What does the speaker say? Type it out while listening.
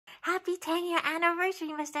Happy 10-year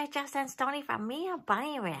anniversary, Mr. Justin Stoney, from me, a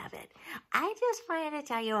bunny rabbit. I just wanted to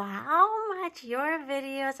tell you how much your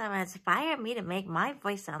videos have inspired me to make my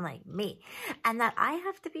voice sound like me. And that I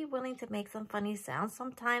have to be willing to make some funny sounds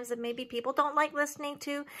sometimes that maybe people don't like listening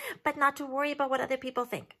to, but not to worry about what other people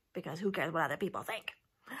think, because who cares what other people think?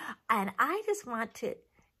 And I just want to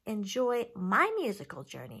enjoy my musical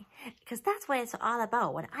journey, because that's what it's all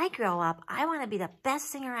about. When I grow up, I want to be the best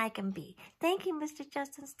singer I can be. Thank you, Mr.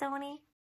 Justin Stoney.